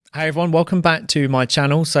Hey everyone, welcome back to my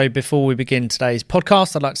channel. So before we begin today's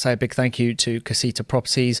podcast, I'd like to say a big thank you to Casita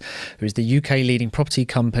Properties, who is the UK leading property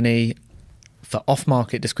company for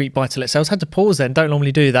off-market discreet buy-to-let sales. Had to pause then, don't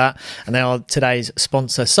normally do that. And they are today's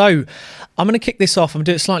sponsor. So I'm going to kick this off. I'm going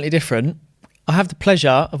to do it slightly different. I have the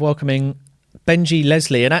pleasure of welcoming Benji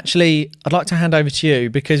Leslie. And actually, I'd like to hand over to you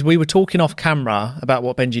because we were talking off camera about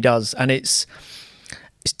what Benji does, and it's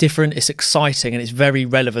different, it's exciting, and it's very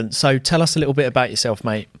relevant. So tell us a little bit about yourself,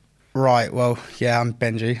 mate. Right, well, yeah, I'm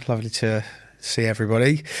Benji. Lovely to see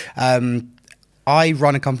everybody. I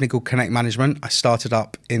run a company called Connect Management. I started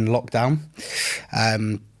up in lockdown.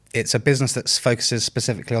 It's a business that focuses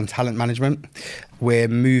specifically on talent management. We're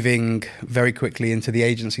moving very quickly into the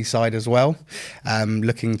agency side as well,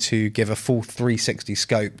 looking to give a full 360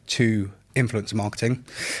 scope to influencer marketing.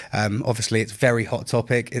 Obviously, it's a very hot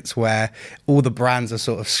topic. It's where all the brands are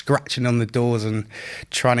sort of scratching on the doors and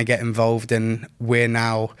trying to get involved, and we're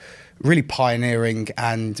now really pioneering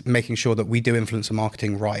and making sure that we do influencer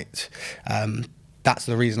marketing right. That's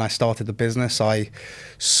the reason I started the business. I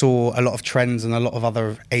saw a lot of trends and a lot of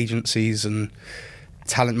other agencies and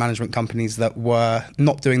talent management companies that were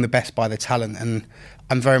not doing the best by the talent, and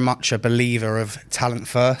I'm very much a believer of talent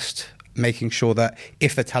first, making sure that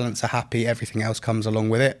if the talents are happy, everything else comes along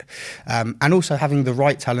with it. And also having the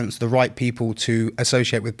right talents, the right people to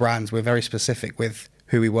associate with brands. We're very specific with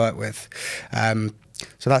who we work with.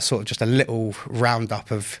 So that's sort of just a little roundup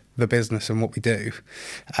of the business and what we do.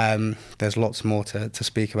 There's lots more to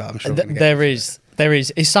speak about, I'm sure. There is.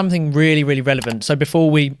 It's something really, really relevant. So before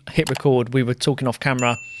we hit record, we were talking off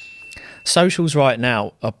camera. Socials right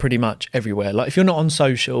now are pretty much everywhere. Like if you're not on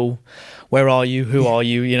social, where are you? Who are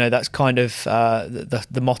you? You know, that's kind of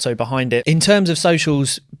the motto behind it. In terms of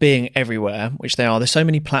socials being everywhere, which they are, there's so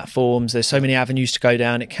many platforms, there's so many avenues to go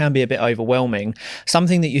down. It can be a bit overwhelming.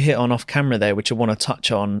 Something that you hit on off camera there, which I want to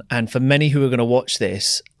touch on, and for many who are going to watch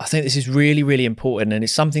this, I think this is really, really important. And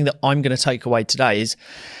it's something that I'm going to take away today is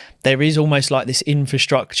there is almost like this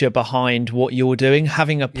infrastructure behind what you're doing,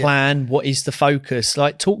 having a plan. What is the focus?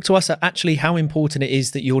 Like, talk to us actually how important it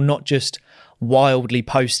is that you're not just wildly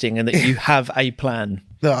posting and that you have a plan.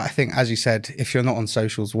 No, I think, as you said, if you're not on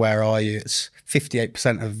socials, where are you? It's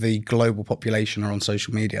 58% of the global population are on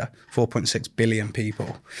social media, 4.6 billion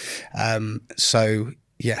people. So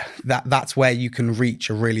yeah, that's where you can reach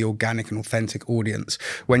a really organic and authentic audience.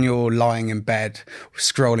 When you're lying in bed,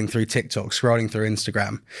 scrolling through TikTok, scrolling through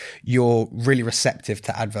Instagram, you're really receptive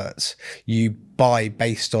to adverts. You buy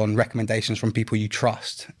based on recommendations from people you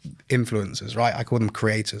trust, influencers, right? I call them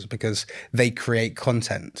creators because they create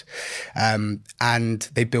content, and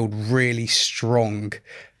they build really strong,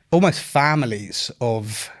 almost families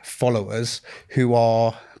of followers who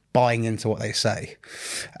are buying into what they say.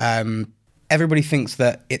 Everybody thinks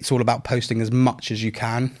that it's all about posting as much as you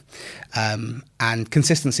can, and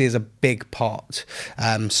consistency is a big part.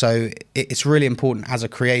 So it's really important as a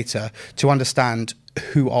creator to understand,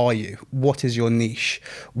 who are you? What is your niche?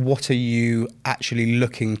 What are you actually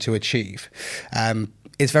looking to achieve?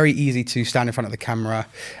 It's very easy to stand in front of the camera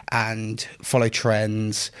and follow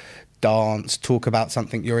trends, dance, talk about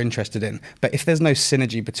something you're interested in. But if there's no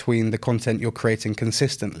synergy between the content you're creating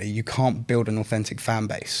consistently, you can't build an authentic fan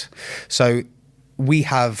base. So we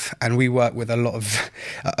work with a lot of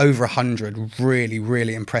over 100 really,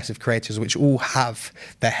 really impressive creators, which all have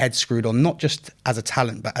their heads screwed on, not just as a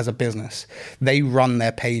talent, but as a business. They run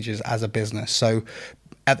their pages as a business. So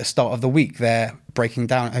at the start of the week, they're breaking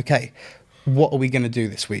down, okay, what are we going to do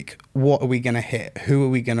this week? What are we going to hit? Who are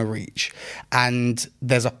we going to reach? And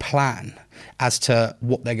there's a plan as to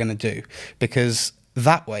what they're going to do, because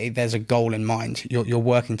that way there's a goal in mind. You're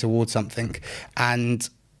working towards something, and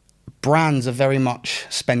brands are very much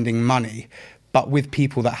spending money, but with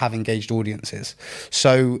people that have engaged audiences.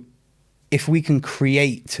 So if we can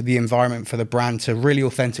create the environment for the brand to really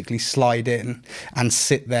authentically slide in and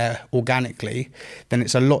sit there organically, then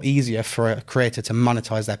it's a lot easier for a creator to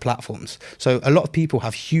monetize their platforms. So a lot of people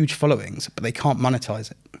have huge followings, but they can't monetize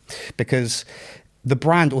it because the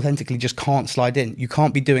brand authentically just can't slide in. You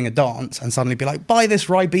can't be doing a dance and suddenly be like, buy this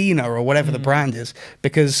Ribena or whatever the brand is,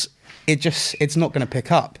 because it's not going to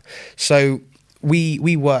pick up. So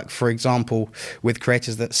we work, for example, with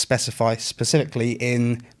creators that specify specifically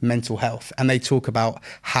in mental health, and they talk about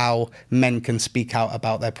how men can speak out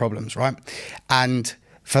about their problems, right? And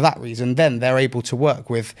for that reason, then they're able to work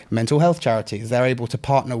with mental health charities. They're able to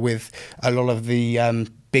partner with a lot of the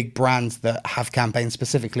big brands that have campaigns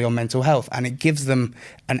specifically on mental health, and it gives them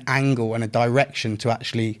an angle and a direction to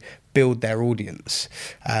actually build their audience.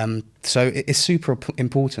 So it's super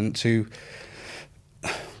important to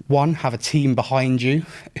one, have a team behind you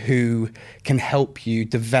who can help you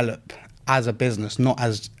develop as a business, not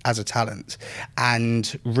as a talent,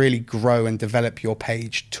 and really grow and develop your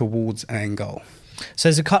page towards an end goal. So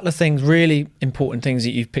there's a couple of things, really important things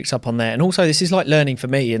that you've picked up on there. And also this is like learning for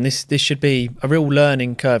me, and this should be a real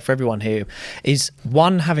learning curve for everyone here, is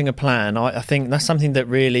one, having a plan. I think that's something that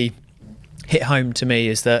really hit home to me,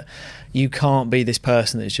 is that you can't be this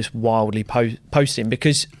person that's just wildly posting,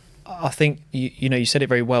 because I think, you said it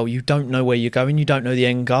very well, you don't know where you're going, you don't know the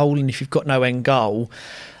end goal. And if you've got no end goal,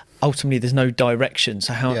 ultimately there's no direction.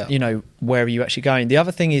 So how, where are you actually going? The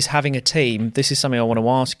other thing is having a team. This is something I want to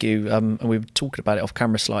ask you, and we were talking about it off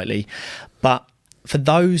camera slightly, but for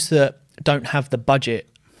those that don't have the budget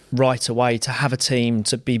right away to have a team,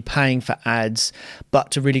 to be paying for ads,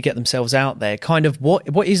 but to really get themselves out there, kind of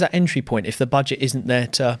what is that entry point if the budget isn't there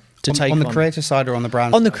to take on the creator side or on the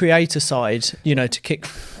brand on side? The creator side, to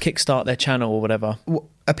kickstart their channel or whatever?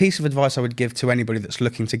 A piece of advice I would give to anybody that's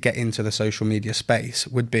looking to get into the social media space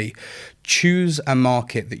would be, choose a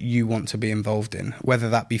market that you want to be involved in, whether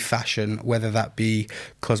that be fashion, whether that be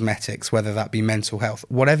cosmetics, whether that be mental health,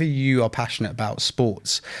 whatever you are passionate about,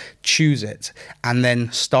 sports, choose it, and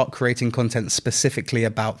then start creating content specifically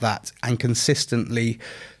about that and consistently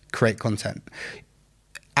create content.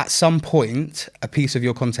 At some point, a piece of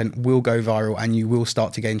your content will go viral and you will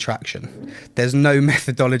start to gain traction. There's no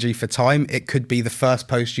methodology for time. It could be the first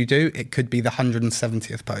post you do. It could be the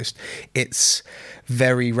 170th post. It's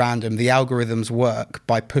very random. The algorithms work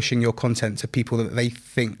by pushing your content to people that they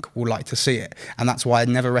think will like to see it. And that's why I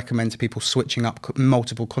never recommend to people switching up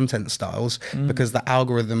multiple content styles, because the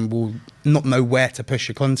algorithm will not know where to push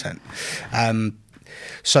your content.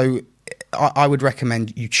 So I would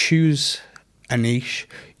recommend you choose a niche,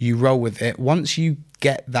 you roll with it. Once you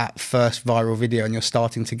get that first viral video and you're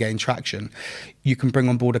starting to gain traction, you can bring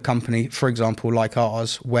on board a company, for example, like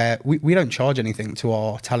ours, where we don't charge anything to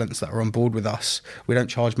our talents that are on board with us. We don't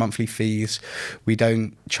charge monthly fees. We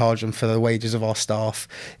don't charge them for the wages of our staff.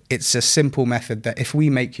 It's a simple method that if we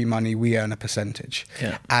make you money, we earn a percentage.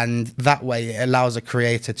 Yeah. And that way it allows a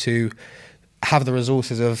creator to have the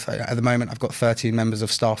resources of, at the moment, I've got 13 members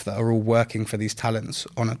of staff that are all working for these talents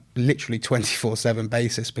on a literally 24/7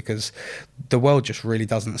 basis, because the world just really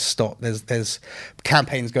doesn't stop. There's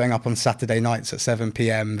campaigns going up on Saturday nights at 7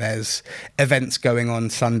 p.m. There's events going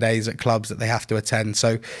on Sundays at clubs that they have to attend.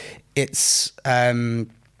 So it's you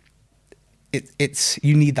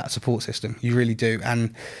need that support system. You really do.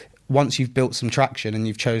 And once you've built some traction and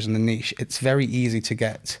you've chosen the niche, it's very easy to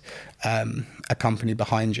get a company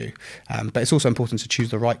behind you. But it's also important to choose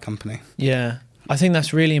the right company. Yeah, I think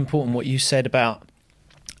that's really important what you said about,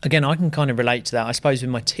 again, I can kind of relate to that. I suppose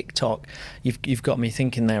with my TikTok, you've got me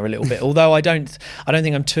thinking there a little bit. Although I don't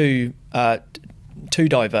think I'm too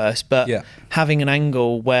diverse, but having an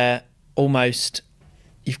angle where almost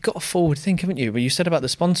you've got to forward think, haven't you? But you said about the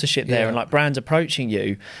sponsorship there and like brands approaching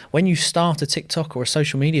you. When you start a TikTok or a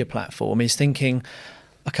social media platform, is thinking,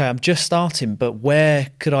 okay, I'm just starting, but where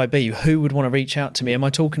could I be? Who would want to reach out to me? Am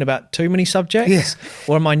I talking about too many subjects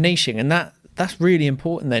or am I niching? And that's really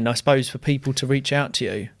important then, I suppose, for people to reach out to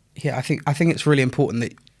you. Yeah, I think it's really important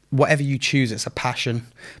that whatever you choose, it's a passion,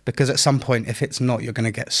 because at some point, if it's not, you're going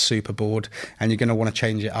to get super bored and you're going to want to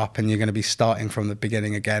change it up and you're going to be starting from the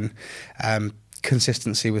beginning again.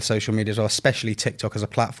 Consistency with social media as well, especially TikTok as a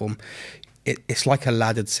platform. It's like a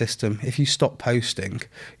laddered system. If you stop posting,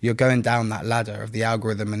 you're going down that ladder of the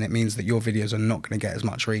algorithm, and it means that your videos are not going to get as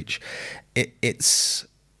much reach.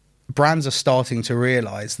 Brands are starting to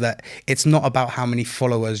realize that it's not about how many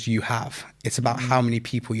followers you have. It's about how many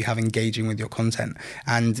people you have engaging with your content.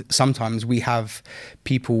 And sometimes we have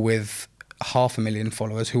people with 500,000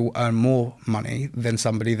 followers who will earn more money than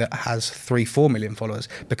somebody that has 3-4 million followers,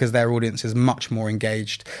 because their audience is much more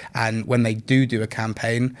engaged, and when they do a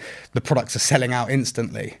campaign, the products are selling out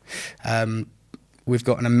instantly. We've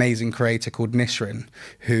got an amazing creator called Nisrin,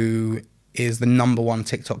 who is the #1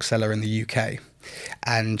 TikTok seller in the UK,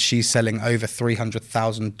 and she's selling over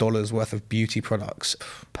 $300,000 worth of beauty products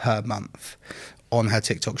per month on her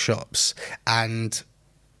TikTok shops, and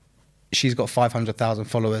she's got 500,000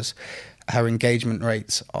 followers. Her engagement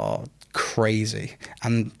rates are crazy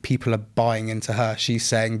and people are buying into her. She's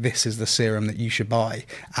saying, this is the serum that you should buy.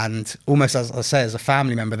 And almost, as I say, as a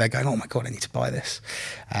family member, they're going, oh my God, I need to buy this.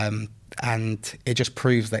 And it just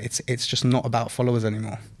proves that it's just not about followers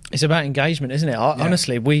anymore. It's about engagement, isn't it?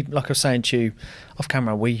 Honestly, like I was saying to you off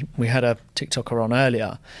camera, we had a TikToker on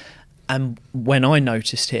earlier, And when I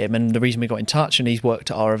noticed him, and the reason we got in touch, and he's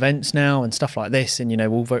worked at our events now and stuff like this, and you know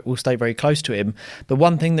we'll stay very close to him. But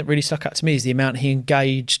one thing that really stuck out to me is the amount he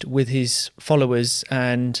engaged with his followers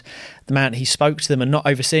and the amount he spoke to them and not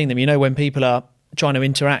overseeing them. You know, when people are trying to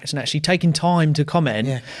interact and actually taking time to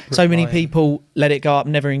comment, so many people let it go up,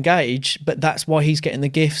 never engage. But that's why he's getting the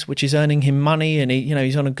gifts, which is earning him money, and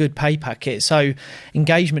he's on a good pay packet. So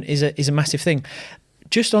engagement is a massive thing.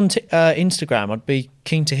 Just on Instagram, I'd be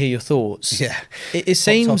keen to hear your thoughts. Yeah, it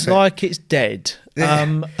seems like it's dead.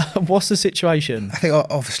 What's the situation? I think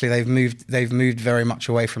obviously they've moved very much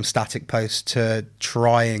away from static posts to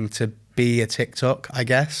trying to be a TikTok, I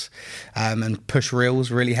guess, and push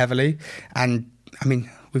Reels really heavily. And I mean,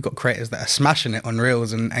 we've got creators that are smashing it on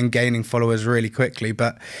Reels and gaining followers really quickly,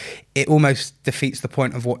 but it almost defeats the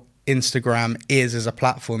point of what Instagram is as a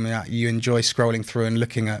platform. You enjoy scrolling through and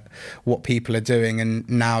looking at what people are doing, and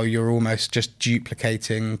now you're almost just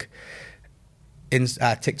duplicating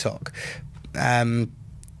TikTok.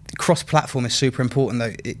 Cross-platform is super important,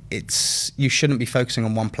 though. You shouldn't be focusing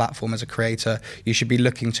on one platform as a creator. You should be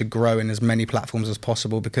looking to grow in as many platforms as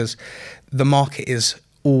possible, because the market is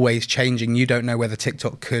always changing. You don't know whether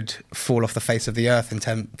TikTok could fall off the face of the earth in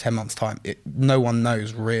 10 months' time. No one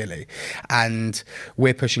knows, really. And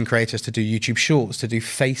we're pushing creators to do YouTube Shorts, to do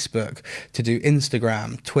Facebook, to do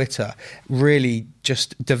Instagram, Twitter, really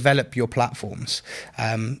just develop your platforms.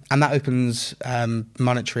 And that opens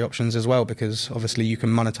monetary options as well, because obviously you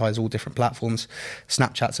can monetize all different platforms.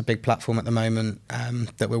 Snapchat's a big platform at the moment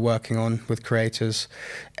that we're working on with creators.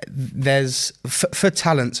 There's, for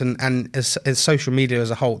talents and as social media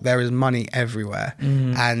as a whole, there is money everywhere.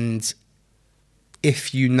 And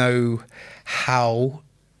if you know how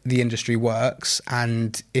the industry works,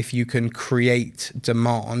 and if you can create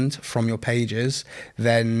demand from your pages,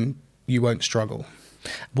 then you won't struggle.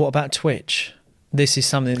 What about Twitch? This is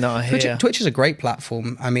something that I hear. Twitch is a great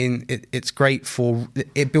platform. I mean, it's great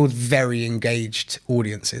it builds very engaged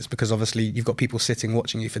audiences, because obviously you've got people sitting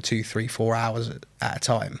watching you for 2, 3, 4 hours at a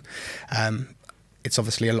time. It's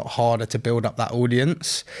obviously a lot harder to build up that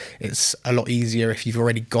audience. It's a lot easier if you've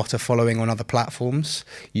already got a following on other platforms.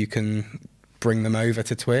 You can bring them over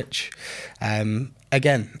to Twitch.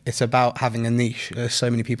 Again, it's about having a niche. There's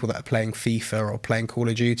so many people that are playing FIFA or playing Call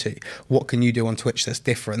of Duty. What can you do on Twitch that's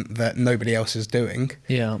different that nobody else is doing?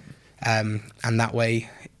 Yeah. And that way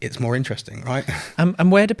it's more interesting, right? And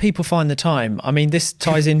where do people find the time? I mean, this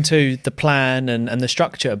ties into the plan and the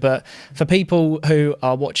structure, but for people who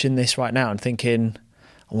are watching this right now and thinking,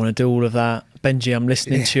 I want to do all of that, Benji, I'm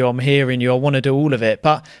listening to you, I'm hearing you, I want to do all of it,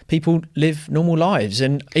 but people live normal lives,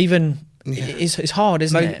 and even it's hard,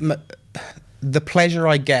 isn't it? The pleasure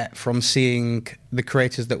I get from seeing the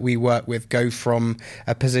creators that we work with go from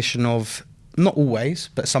a position of, not always,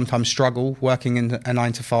 but sometimes struggle, working in a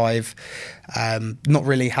 9 to 5, not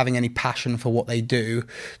really having any passion for what they do,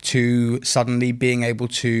 to suddenly being able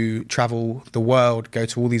to travel the world, go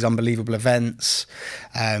to all these unbelievable events,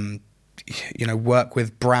 work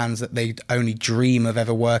with brands that they only dream of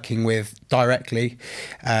ever working with directly,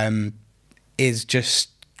 is just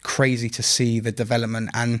crazy to see the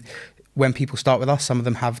development. And when people start with us, some of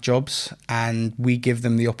them have jobs, and we give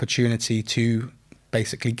them the opportunity to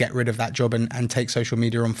basically get rid of that job and take social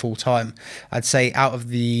media on full time. I'd say out of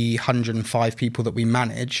the 105 people that we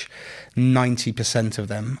manage, 90% of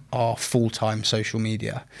them are full-time social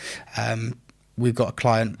media. We've got a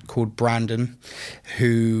client called Brandon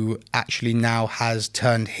who actually now has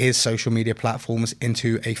turned his social media platforms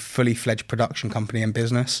into a fully fledged production company and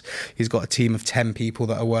business. He's got a team of 10 people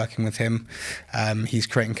that are working with him. He's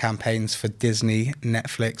creating campaigns for Disney,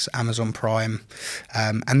 Netflix, Amazon Prime.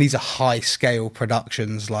 And these are high scale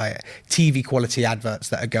productions, like TV quality adverts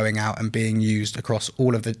that are going out and being used across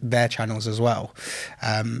all of their channels as well.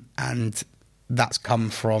 And that's come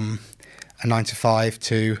from a 9 to 5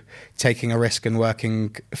 to taking a risk and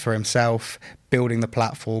working for himself, building the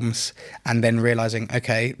platforms, and then realizing,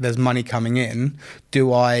 okay, there's money coming in.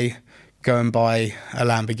 Do I go and buy a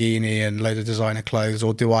Lamborghini and load of designer clothes,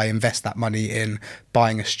 or do I invest that money in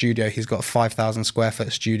buying a studio? He's got a 5,000 square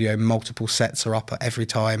foot studio. Multiple sets are up every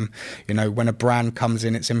time. When a brand comes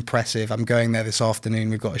in, it's impressive. I'm going there this afternoon.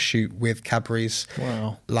 We've got a shoot with Cadbury's.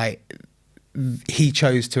 Wow. He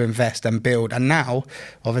chose to invest and build, and now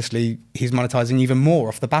obviously he's monetizing even more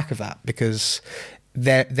off the back of that, because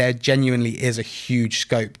there genuinely is a huge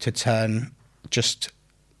scope to turn just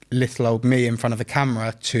little old me in front of a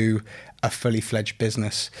camera to a fully fledged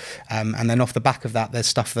business. And then off the back of that, there's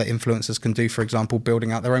stuff that influencers can do, for example,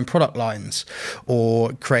 building out their own product lines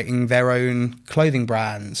or creating their own clothing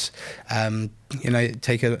brands.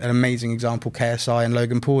 Take an amazing example, KSI and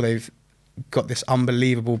Logan Paul. They've got this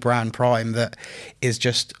unbelievable brand Prime that is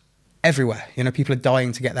just everywhere. You know, people are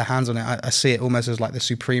dying to get their hands on it. I see it almost as like the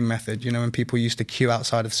Supreme method. You know, when people used to queue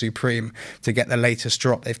outside of Supreme to get the latest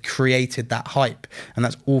drop, they've created that hype, and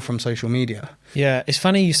that's all from social media. Yeah, it's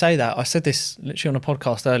funny you say that. I said this literally on a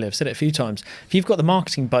podcast earlier. I've said it a few times. If you've got the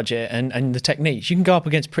marketing budget and the techniques, you can go up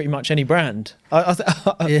against pretty much any brand. I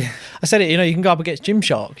said it, you know, you can go up against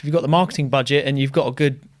Gymshark. If you've got the marketing budget and you've got a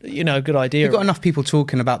good, you know, good idea. You've got enough people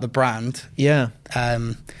talking about the brand. Yeah.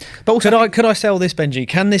 But also, could I sell this, Benji?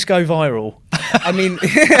 Can this go viral? I mean,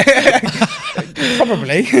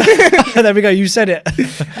 probably. There we go. You said it.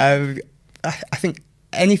 I think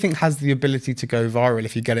anything has the ability to go viral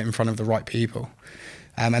if you get it in front of the right people.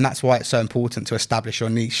 And that's why it's so important to establish your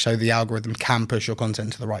niche so the algorithm can push your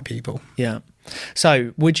content to the right people. Yeah.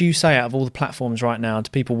 So would you say out of all the platforms right now,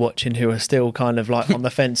 to people watching who are still kind of like on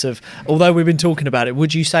the fence of, although we've been talking about it,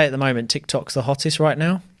 would you say at the moment TikTok's the hottest right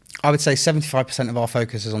now? I would say 75% of our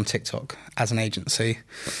focus is on TikTok as an agency.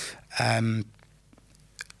 Out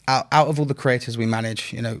of all the creators we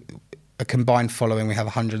manage, you know, a combined following, we have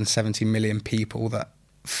 170 million people that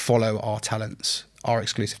follow our talents, our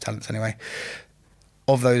exclusive talents anyway.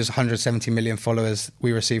 Of those 170 million followers,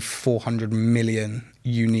 we receive 400 million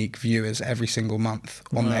unique viewers every single month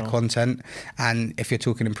on their content. And if you're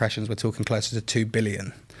talking impressions, we're talking closer to 2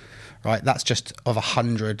 billion, right? That's just of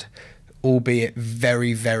 100, albeit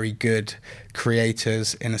very, very good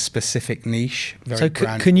creators in a specific niche. So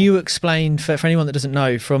can you explain, for anyone that doesn't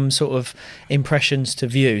know, from sort of impressions to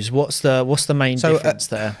views, what's the main difference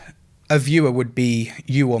there? A viewer would be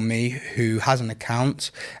you or me who has an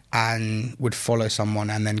account and would follow someone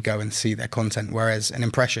and then go and see their content. Whereas an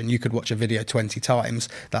impression, you could watch a video 20 times,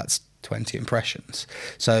 that's 20 impressions.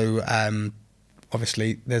 So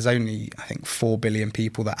obviously there's only, I think, 4 billion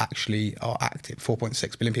people that actually are active,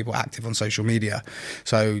 4.6 billion people active on social media.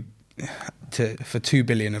 So for 2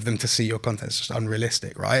 billion of them to see your content is just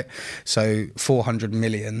unrealistic, right? So 400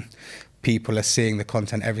 million people are seeing the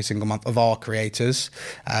content every single month of our creators.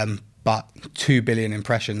 But 2 billion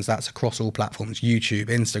impressions, that's across all platforms, YouTube,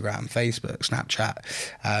 Instagram, Facebook,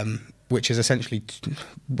 Snapchat, which is essentially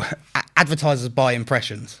advertisers buy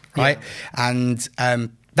impressions, right? Yeah. And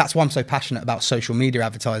that's why I'm so passionate about social media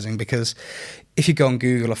advertising, because if you go on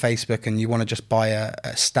Google or Facebook and you want to just buy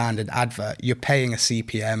a standard advert, you're paying a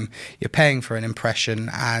CPM, you're paying for an impression,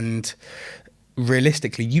 and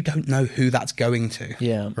realistically you don't know who that's going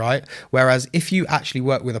to, right? Whereas if you actually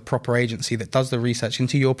work with a proper agency that does the research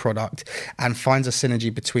into your product and finds a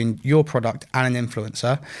synergy between your product and an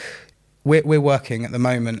influencer, we're working at the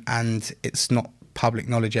moment, and it's not public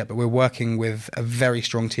knowledge yet, but we're working with a very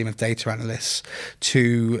strong team of data analysts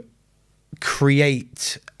to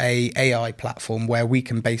create a AI platform where we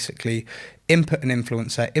can basically input an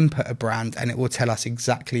influencer, input a brand, and it will tell us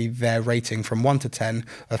exactly their rating from 1 to 10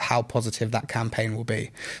 of how positive that campaign will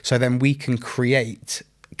be. So then we can create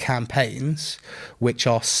campaigns which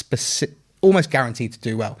are almost guaranteed to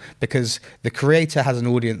do well, because the creator has an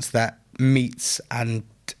audience that meets and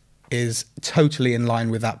is totally in line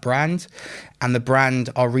with that brand, and the brand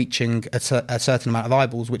are reaching a certain amount of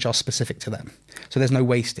eyeballs which are specific to them. So there's no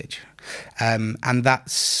wastage. And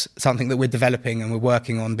that's something that we're developing and we're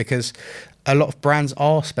working on, because a lot of brands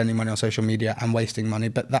are spending money on social media and wasting money,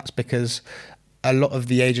 but that's because a lot of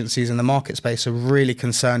the agencies in the market space are really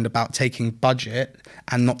concerned about taking budget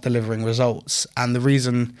and not delivering results. And the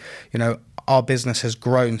reason, you know, our business has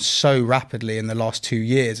grown so rapidly in the last 2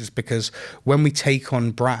 years is because when we take on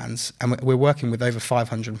brands, and we're working with over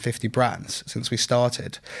 550 brands since we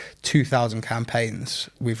started, 2,000 campaigns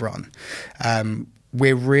we've run,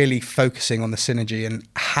 we're really focusing on the synergy and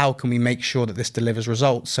how can we make sure that this delivers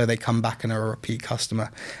results so they come back and are a repeat customer.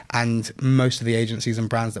 And most of the agencies and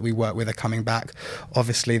brands that we work with are coming back.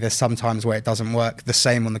 Obviously, there's some times where it doesn't work. The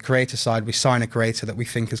same on the creator side. We sign a creator that we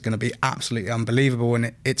think is going to be absolutely unbelievable,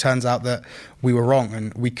 and it turns out that we were wrong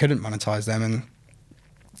and we couldn't monetize them. And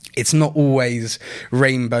it's not always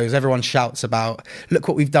rainbows. Everyone shouts about, look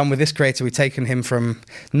what we've done with this creator. We've taken him from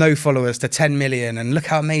no followers to 10 million and look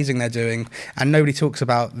how amazing they're doing. And nobody talks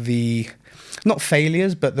about the, not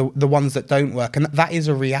failures, but the ones that don't work. And that is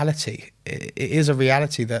a reality. It is a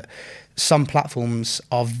reality that some platforms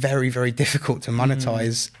are very, very difficult to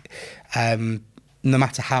monetize, no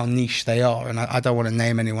matter how niche they are. And I don't want to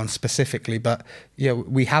name anyone specifically, but yeah,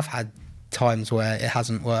 we have had times where it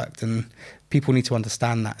hasn't worked, and people need to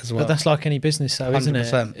understand that as well. But that's like any business though, isn't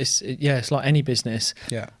 100%. It's like any business.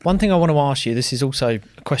 Yeah. One thing I want to ask you, this is also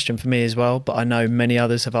a question for me as well, but I know many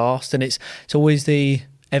others have asked, and it's always the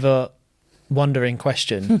ever wondering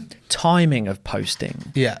question, timing of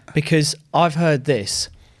posting. Yeah. Because I've heard this,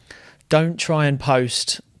 don't try and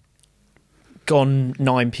post gone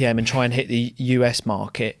 9 p.m. and try and hit the US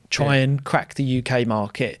market, try and crack the UK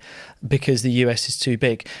market because the US is too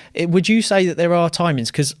big. Would you say that there are timings?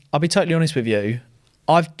 Because I'll be totally honest with you,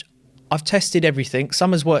 I've tested everything.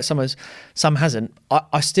 Some has worked, some hasn't.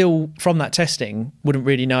 I still, from that testing, wouldn't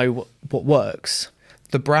really know what works.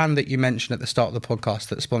 The brand that you mentioned at the start of the podcast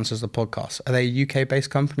that sponsors the podcast, are they a UK-based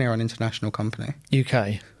company or an international company?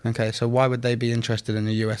 UK. Okay, so why would they be interested in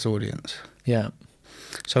a US audience? Yeah.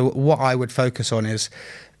 So what I would focus on is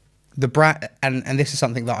the brand, and this is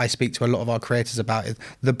something that I speak to a lot of our creators about, is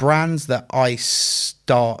the brands that I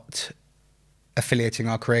start affiliating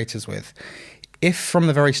our creators with. If from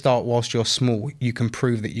the very start, whilst you're small, you can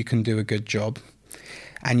prove that you can do a good job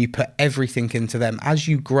and you put everything into them, as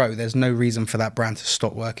you grow, there's no reason for that brand to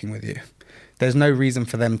stop working with you. There's no reason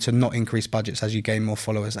for them to not increase budgets as you gain more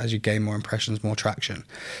followers, as you gain more impressions, more traction.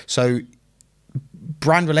 So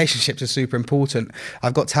brand relationships are super important.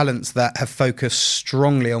 I've got talents that have focused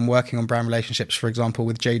strongly on working on brand relationships, for example,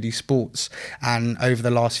 with JD Sports. And over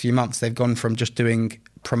the last few months, they've gone from just doing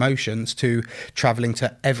promotions to traveling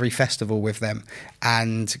to every festival with them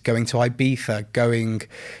and going to Ibiza,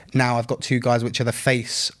 now I've got 2 guys which are the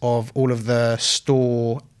face of all of the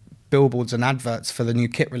store billboards and adverts for the new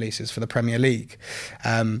kit releases for the Premier League.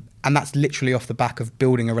 And that's literally off the back of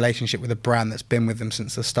building a relationship with a brand that's been with them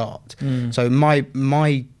since the start. So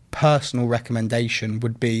my personal recommendation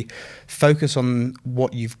would be focus on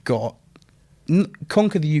what you've got.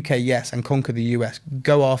 Conquer the UK, yes, and conquer the US.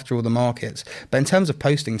 Go after all the markets. But in terms of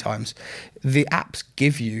posting times, the apps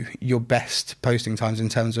give you your best posting times in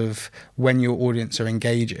terms of when your audience are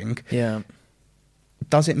engaging. Yeah.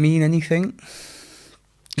 Does it mean anything?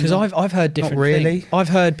 Because I've heard different Not really. things. I've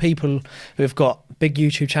heard people who have got big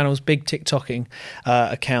YouTube channels, big TikToking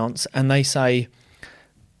accounts, and they say,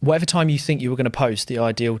 whatever time you think you were going to post, the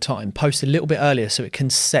ideal time, post a little bit earlier so it can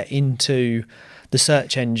set into the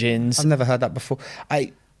search engines. I've never heard that before.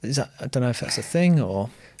 I don't know if that's a thing or...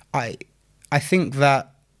 I think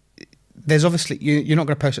that there's obviously... You're not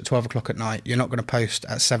going to post at 12 o'clock at night. You're not going to post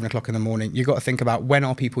at 7 o'clock in the morning. You've got to think about when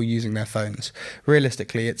are people using their phones.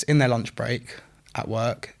 Realistically, it's in their lunch break at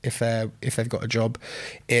work, if they've got a job.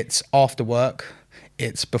 It's after work.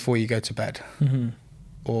 It's before you go to bed. Mm-hmm.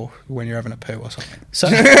 Or when you're having a poo or something. So,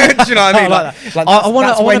 do you know what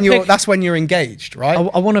I mean? That's when you're engaged, right?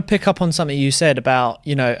 I want to pick up on something you said about,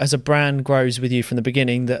 as a brand grows with you from the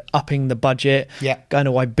beginning, that upping the budget, going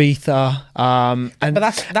to Ibiza,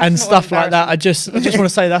 and stuff like that. I just want to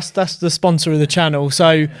say that's the sponsor of the channel.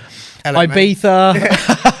 So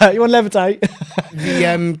Ibiza, you want to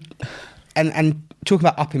levitate? And talking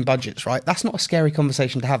about upping budgets, right? That's not a scary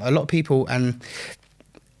conversation to have. A lot of people, and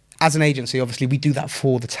as an agency, obviously, we do that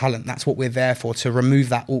for the talent. That's what we're there for, to remove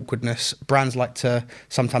that awkwardness. Brands like to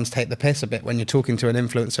sometimes take the piss a bit when you're talking to an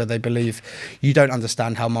influencer. They believe you don't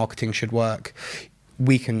understand how marketing should work.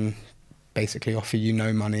 We can basically offer you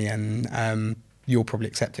no money and you'll probably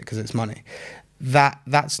accept it because it's money.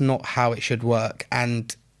 That's not how it should work.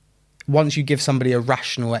 And once you give somebody a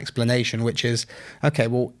rational explanation, which is, okay,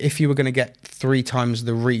 well, if you were going to get 3 times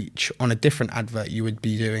the reach on a different advert you would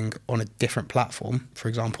be doing on a different platform, for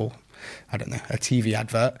example, I don't know, a TV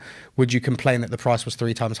advert, would you complain that the price was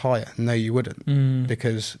 3 times higher? No, you wouldn't,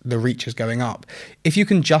 because the reach is going up. If you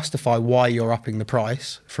can justify why you're upping the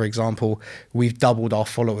price, for example, we've doubled our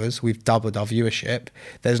followers, we've doubled our viewership,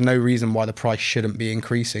 there's no reason why the price shouldn't be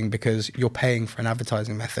increasing because you're paying for an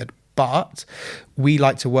advertising method. But we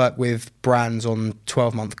like to work with brands on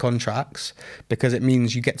 12-month contracts because it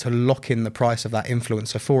means you get to lock in the price of that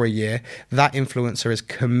influencer for a year. That influencer is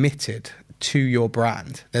committed to your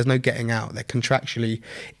brand. There's no getting out. They're contractually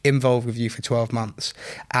involved with you for 12 months.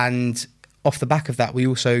 And off the back of that, we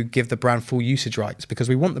also give the brand full usage rights because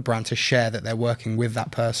we want the brand to share that they're working with that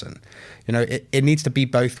person. It needs to be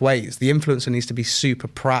both ways. The influencer needs to be super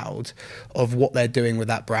proud of what they're doing with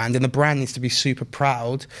that brand, and the brand needs to be super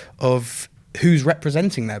proud of who's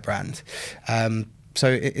representing their brand.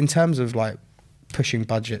 So in terms of like pushing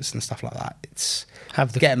budgets and stuff like that, it's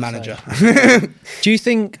get a manager. Do you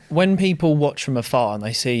think when people watch from afar and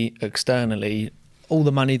they see externally all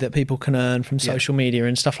the money that people can earn from social media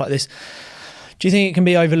and stuff like this, do you think it can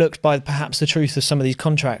be overlooked by perhaps the truth of some of these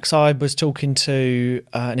contracts? I was talking to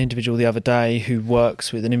an individual the other day who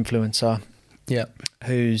works with an influencer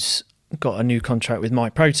who's got a new contract with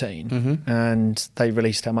MyProtein, and they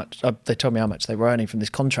released how much, they told me how much they were earning from this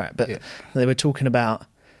contract, but they were talking about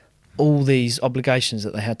all these obligations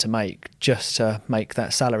that they had to make just to make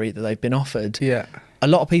that salary that they've been offered. A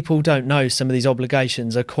lot of people don't know some of these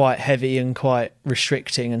obligations are quite heavy and quite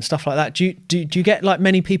restricting and stuff like that. Do you get like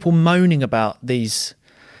many people moaning about these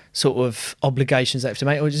sort of obligations they have to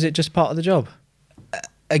make, or is it just part of the job?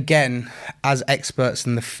 again, as experts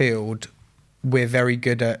in the field, we're very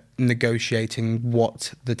good at negotiating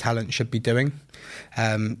what the talent should be doing.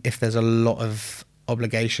 If there's a lot of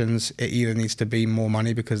obligations, it either needs to be more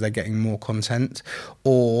money because they're getting more content,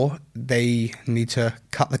 or they need to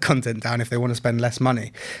cut the content down if they want to spend less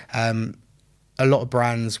money. A lot of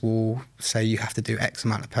brands will say you have to do X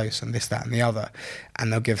amount of posts and this, that, and the other,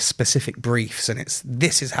 and they'll give specific briefs, and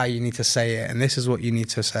this is how you need to say it, and this is what you need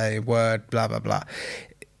to say, word, blah, blah, blah.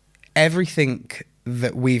 Everything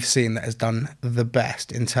that we've seen that has done the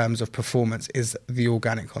best in terms of performance is the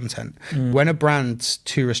organic content. When a brand's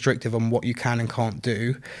too restrictive on what you can and can't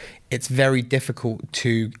do, it's very difficult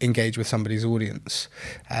to engage with somebody's audience.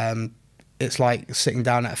 It's like sitting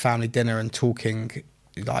down at a family dinner and talking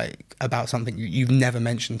like about something you've never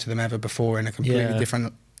mentioned to them ever before in a completely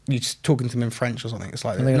different, you're just talking to them in French or something. It's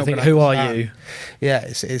like, I think, who are you? Yeah,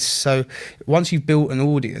 it's so once you've built an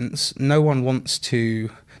audience, no one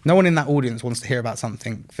in that audience wants to hear about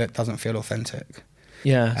something that doesn't feel authentic.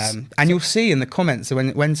 Yeah. And you'll see in the comments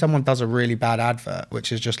when someone does a really bad advert,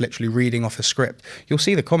 which is just literally reading off a script, you'll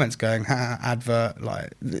see the comments going, advert,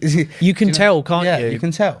 like... You can tell, can't you? Yeah, you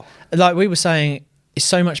can tell. Like we were saying, it's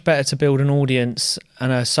so much better to build an audience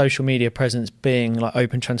and a social media presence being like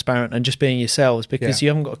open, transparent, and just being yourselves, because you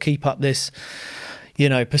haven't got to keep up this,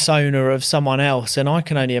 persona of someone else. And I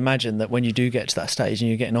can only imagine that when you do get to that stage and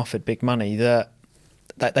you're getting offered big money, that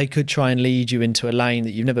they could try and lead you into a lane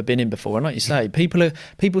that you've never been in before. And like you say,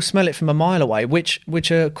 people smell it from a mile away, which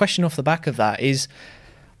a question off the back of that is,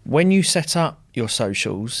 when you set up your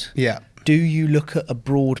socials, do you look at a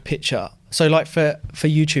broad picture? So like for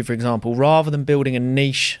YouTube, for example, rather than building a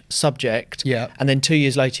niche subject, and then 2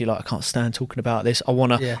 years later you're like, I can't stand talking about this, I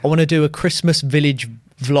wanna do a Christmas village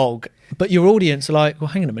vlog, but your audience are like, well,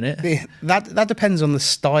 hang on a minute. That depends on the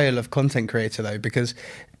style of content creator though, because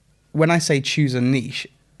when I say choose a niche,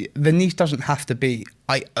 the niche doesn't have to be,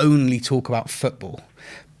 I only talk about football,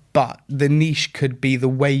 but the niche could be the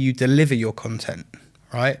way you deliver your content,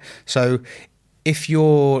 right? So if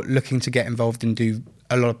you're looking to get involved and do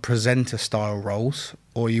a lot of presenter style roles,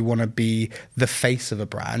 or you want to be the face of a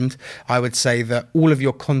brand, I would say that all of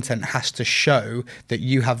your content has to show that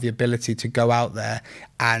you have the ability to go out there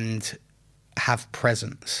and have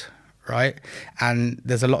presence, right? And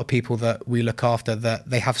there's a lot of people that we look after that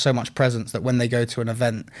they have so much presence that when they go to an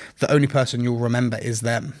event, the only person you'll remember is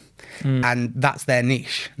them. And that's their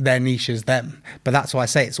niche. Their niche is them. But that's why I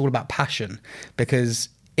say it's all about passion, because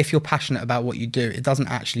if you're passionate about what you do, it doesn't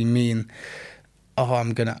actually mean, oh,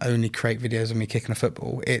 I'm going to only create videos of me kicking a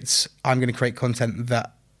football. It's, I'm going to create content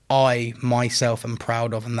that I myself am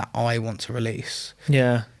proud of and that I want to release.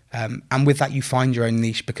 Yeah. And with that, you find your own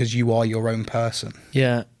niche because you are your own person.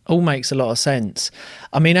 Yeah, all makes a lot of sense.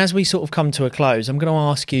 I mean, as we sort of come to a close, I'm going to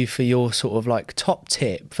ask you for your sort of like top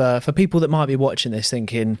tip for people that might be watching this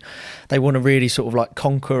thinking they want to really sort of like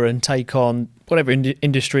conquer and take on whatever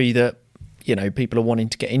industry that, people are wanting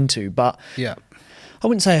to get into. But I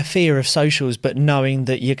wouldn't say a fear of socials, but knowing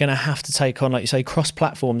that you're going to have to take on, like you say,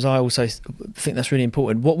 cross-platforms. I also think that's really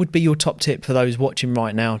important. What would be your top tip for those watching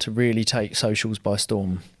right now to really take socials by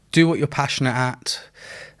storm? Do what you're passionate at.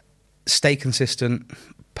 Stay consistent.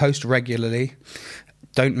 Post regularly.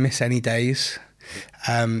 Don't miss any days.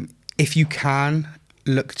 If you can,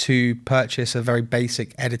 look to purchase a very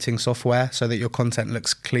basic editing software so that your content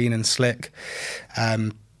looks clean and slick.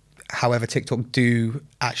 However, TikTok do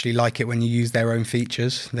actually like it when you use their own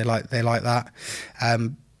features. They like that.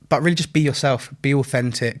 But really just be yourself, be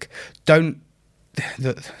authentic. Don't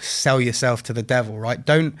sell yourself to the devil, right?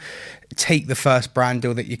 Don't take the first brand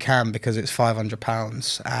deal that you can because it's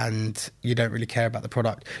 £500 and you don't really care about the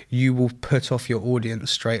product. You will put off your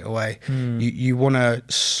audience straight away. You want to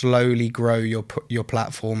slowly grow your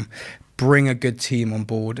platform, bring a good team on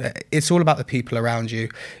board. It's all about the people around you.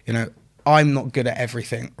 I'm not good at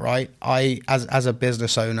everything, right? As a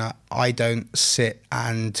business owner, I don't sit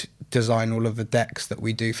and design all of the decks that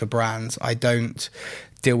we do for brands. I don't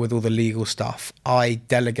deal with all the legal stuff. I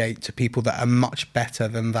delegate to people that are much better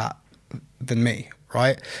than me,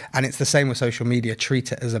 right? And it's the same with social media.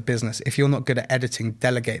 Treat it as a business. If you're not good at editing,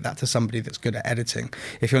 delegate that to somebody that's good at editing.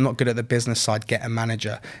 If you're not good at the business side, get a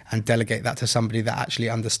manager and delegate that to somebody that actually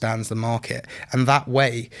understands the market. And that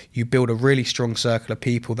way you build a really strong circle of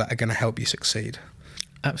people that are going to help you succeed.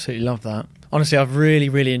 Absolutely love that. Honestly, I've really,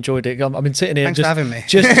 really enjoyed it. I've been sitting here Thanks for having me.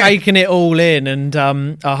 just taking it all in, and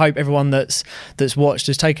I hope everyone that's watched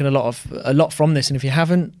has taken a lot from this. And if you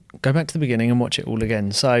haven't, go back to the beginning and watch it all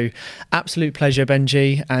again. So, absolute pleasure,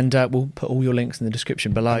 Benji, and we'll put all your links in the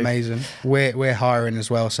description below. Amazing. We're hiring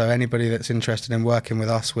as well, so anybody that's interested in working with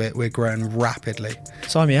us, we're growing rapidly.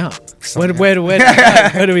 Sign me up. Where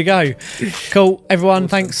do we go? Cool, everyone. Awesome.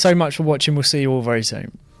 Thanks so much for watching. We'll see you all very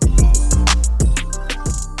soon.